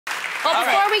Well,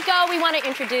 before we go, we want to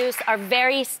introduce our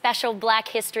very special Black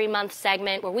History Month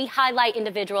segment where we highlight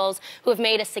individuals who have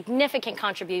made a significant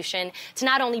contribution to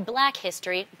not only Black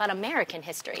history, but American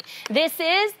history. This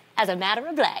is As a Matter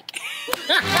of Black. Look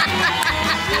at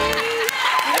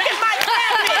my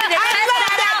graphic! I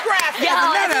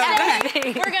love that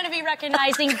graphic! We're going to be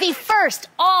recognizing the first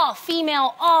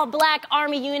all-female, all-Black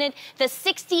Army unit, the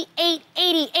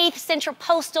 6888th Central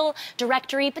Postal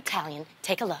Directory Battalion.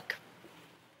 Take a look.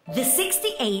 The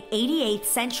 6888th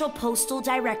Central Postal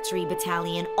Directory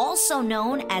Battalion, also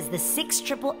known as the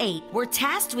 6888, were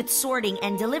tasked with sorting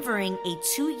and delivering a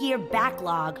 2-year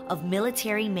backlog of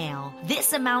military mail.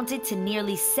 This amounted to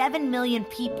nearly 7 million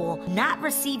people not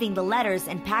receiving the letters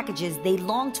and packages they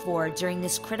longed for during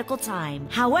this critical time.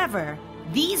 However,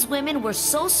 these women were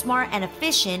so smart and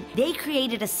efficient, they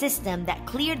created a system that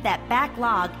cleared that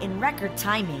backlog in record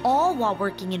timing, all while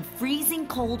working in freezing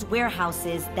cold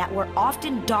warehouses that were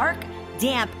often dark,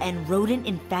 damp, and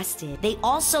rodent-infested. They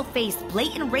also faced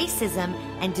blatant racism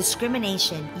and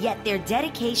discrimination, yet their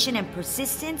dedication and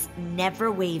persistence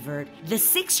never wavered. The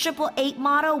 6888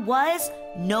 motto was,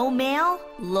 "No mail,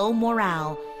 low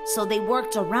morale." So they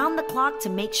worked around the clock to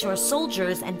make sure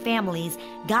soldiers and families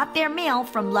got their mail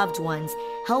from loved ones,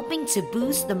 helping to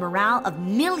boost the morale of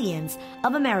millions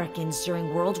of Americans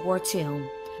during World War II.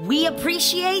 We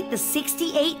appreciate the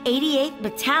 6888th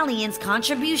Battalion's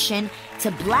contribution to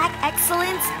Black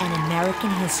excellence and American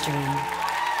history.